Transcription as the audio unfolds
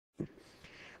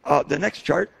The next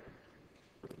chart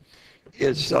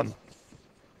is a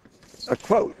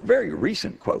quote, very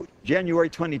recent quote, January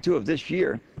 22 of this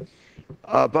year,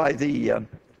 by the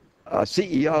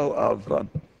CEO of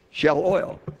Shell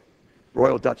Oil,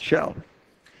 Royal Dutch Shell.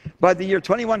 By the year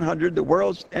 2100, the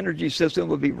world's energy system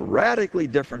will be radically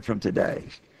different from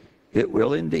today's. It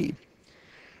will indeed.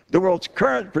 The world's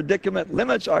current predicament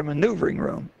limits our maneuvering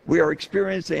room. We are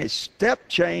experiencing a step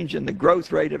change in the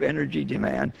growth rate of energy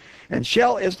demand, and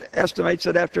Shell estimates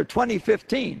that after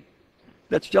 2015,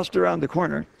 that's just around the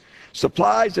corner,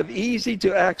 supplies of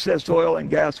easy-to-access oil and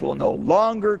gas will no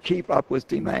longer keep up with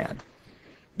demand.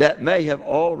 That may have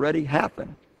already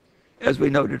happened, as we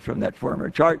noted from that former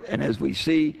chart, and as we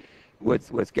see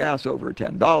with gas over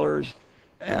 $10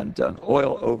 and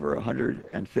oil over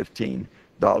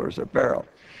 $115 a barrel.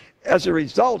 As a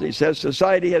result, he says,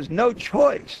 society has no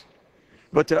choice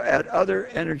but to add other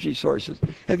energy sources.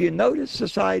 Have you noticed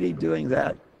society doing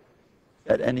that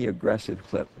at any aggressive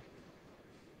clip?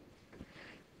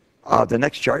 The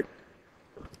next chart,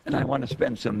 and I want to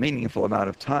spend some meaningful amount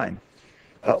of time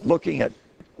looking at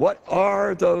what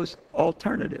are those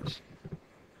alternatives.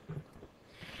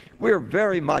 We're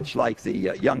very much like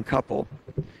the young couple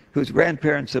whose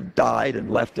grandparents have died and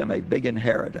left them a big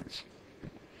inheritance.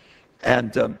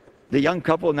 And the young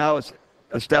couple now has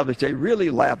established a really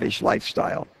lavish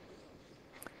lifestyle.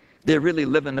 They're really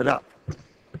living it up.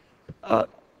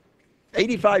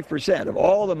 85% of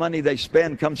all the money they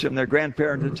spend comes from their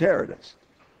grandparents' inheritance.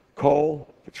 Coal,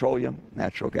 petroleum,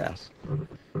 natural gas.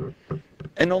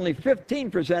 And only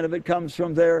 15% of it comes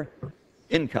from their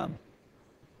income.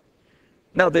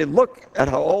 Now they look at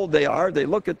how old they are, they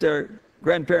look at their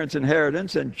grandparents'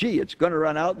 inheritance, and gee, it's going to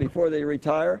run out before they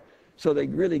retire, so they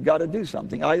really got to do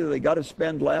something. Either they got to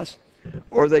spend less,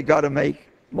 or they got to make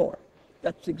more.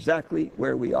 That's exactly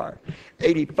where we are.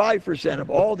 85% of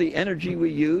all the energy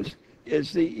we use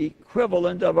is the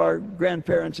equivalent of our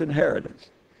grandparents' inheritance.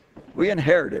 We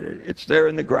inherited it. It's there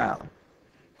in the ground.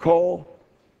 Coal,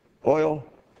 oil,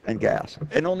 and gas.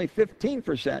 And only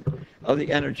 15% of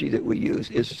the energy that we use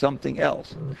is something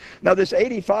else. Now this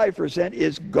 85%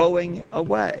 is going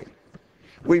away.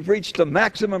 We've reached the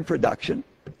maximum production,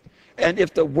 and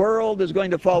if the world is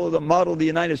going to follow the model of the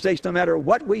United States, no matter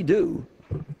what we do,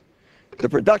 the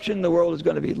production in the world is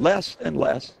going to be less and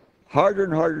less, harder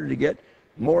and harder to get,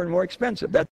 more and more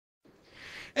expensive.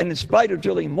 And in spite of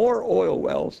drilling more oil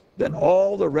wells than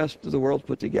all the rest of the world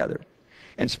put together,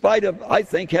 in spite of, I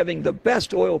think, having the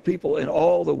best oil people in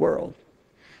all the world,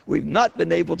 we've not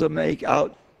been able to make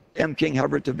out M. King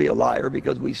Hubbard to be a liar,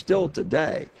 because we still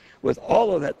today, with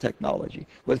all of that technology,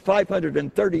 with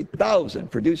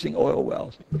 530,000 producing oil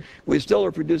wells, we still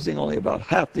are producing only about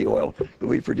half the oil that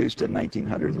we produced in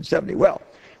 1970. Well,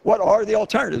 what are the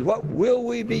alternatives? What will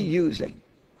we be using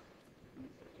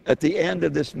at the end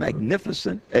of this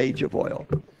magnificent age of oil?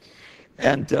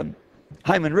 And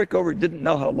Hyman Rickover didn't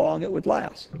know how long it would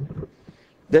last.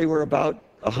 They were about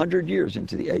 100 years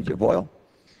into the age of oil.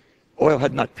 Oil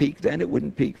had not peaked then. It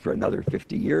wouldn't peak for another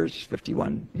 50 years,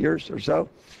 51 years or so.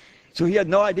 So he had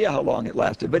no idea how long it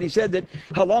lasted. But he said that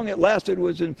how long it lasted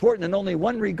was important in only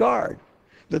one regard,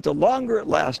 that the longer it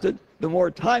lasted, the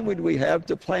more time would we have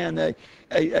to plan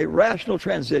a rational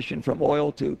transition from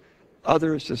oil to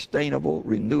other sustainable,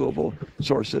 renewable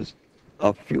sources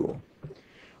of fuel.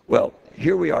 Well,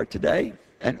 here we are today,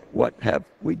 and what have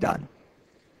we done?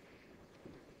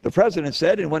 The president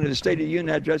said in one of the State of the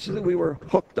Union addresses that we were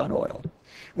hooked on oil.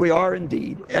 We are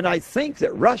indeed. And I think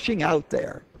that rushing out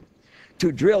there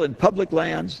to drill in public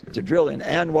lands, to drill in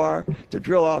Anwar, to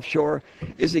drill offshore,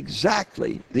 is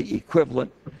exactly the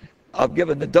equivalent of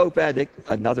giving the dope addict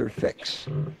another fix.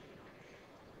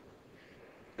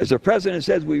 As the president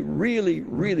says, we really,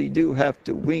 really do have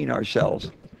to wean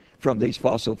ourselves from these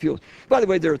fossil fuels. By the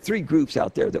way, there are three groups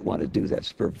out there that want to do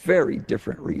this for very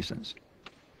different reasons.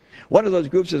 One of those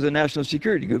groups is the National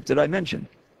Security Group that I mentioned,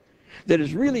 that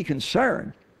is really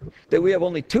concerned that we have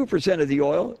only 2% of the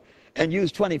oil and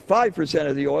use 25%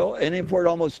 of the oil and import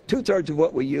almost 2/3 of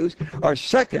what we use. Our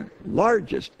second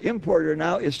largest importer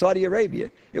now is Saudi Arabia.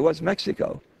 It was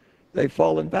Mexico. They've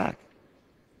fallen back.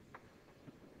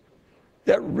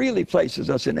 That really places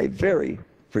us in a very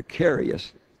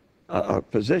precarious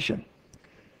position.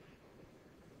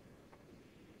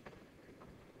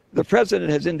 The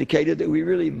president has indicated that we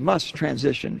really must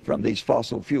transition from these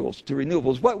fossil fuels to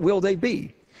renewables. What will they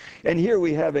be? And here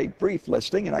we have a brief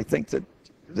listing, and I think that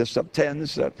this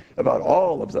subtends about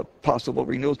all of the possible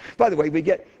renewables. By the way, we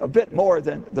get a bit more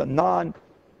than the non-fossil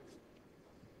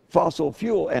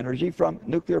fuel energy from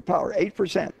nuclear power.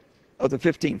 8% of the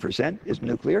 15% is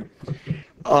nuclear.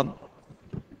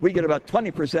 We get about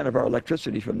 20% of our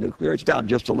electricity from nuclear. It's down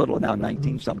just a little now,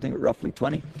 19 something, roughly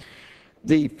 20.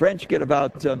 The French get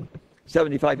about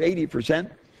 75,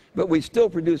 80%, but we still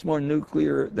produce more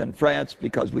nuclear than France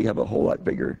because we have a whole lot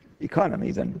bigger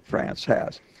economy than France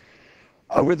has.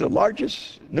 We're the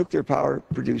largest nuclear power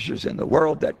producers in the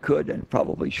world. That could and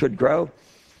probably should grow.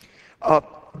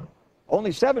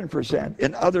 Only 7%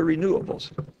 in other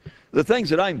renewables. The things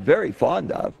that I'm very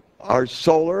fond of are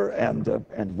solar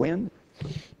and wind.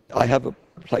 I have a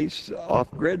place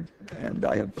off-grid, and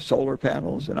I have solar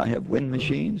panels, and I have wind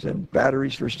machines and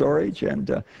batteries for storage,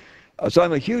 and so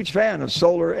I'm a huge fan of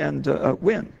solar and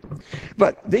wind.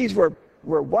 But these were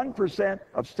 1%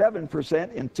 of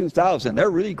 7% in 2000. They're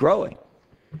really growing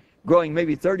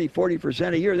maybe 30,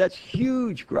 40% a year. That's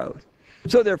huge growth.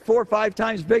 So they're 4 or 5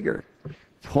 times bigger.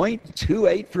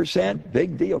 0.28%,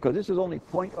 big deal, because this is only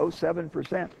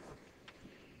 0.07%.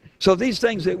 So these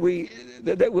things that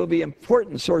will be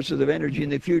important sources of energy in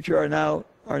the future are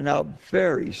now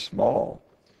very small,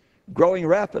 growing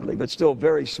rapidly, but still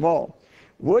very small.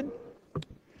 Wood,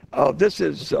 this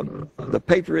is the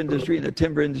paper industry and the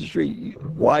timber industry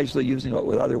wisely using what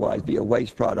would otherwise be a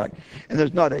waste product, and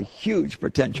there's not a huge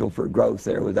potential for growth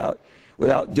there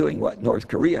without doing what North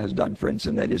Korea has done, for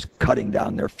instance, that is cutting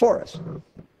down their forests.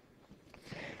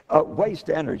 Waste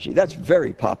energy, that's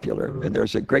very popular, and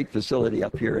there's a great facility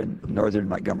up here in northern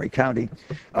Montgomery County.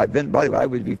 By the way, I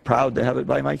would be proud to have it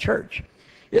by my church.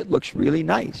 It looks really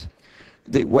nice.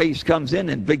 The waste comes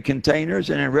in big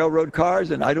containers and in railroad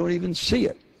cars, and I don't even see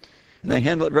it. And they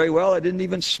handle it very well. I didn't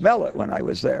even smell it when I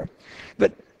was there.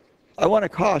 But I want to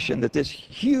caution that this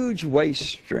huge waste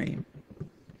stream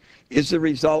is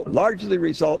largely the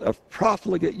result of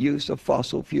profligate use of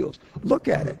fossil fuels. Look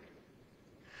at it.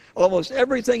 Almost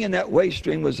everything in that waste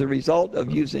stream was the result of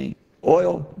using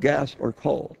oil, gas, or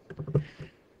coal.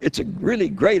 It's a really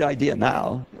great idea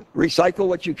now. Recycle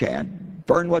what you can,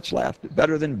 burn what's left,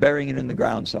 better than burying it in the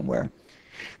ground somewhere.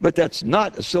 But that's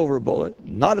not a silver bullet,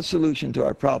 not a solution to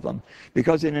our problem,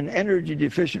 because in an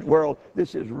energy-deficient world,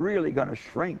 this is really going to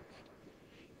shrink,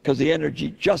 because the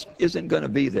energy just isn't going to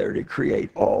be there to create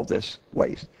all this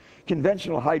waste.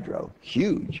 Conventional hydro,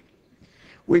 huge.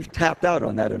 We've tapped out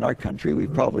on that in our country.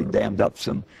 We've probably dammed up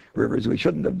some rivers we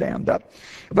shouldn't have dammed up.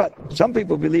 But some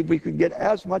people believe we could get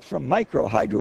as much from micro hydro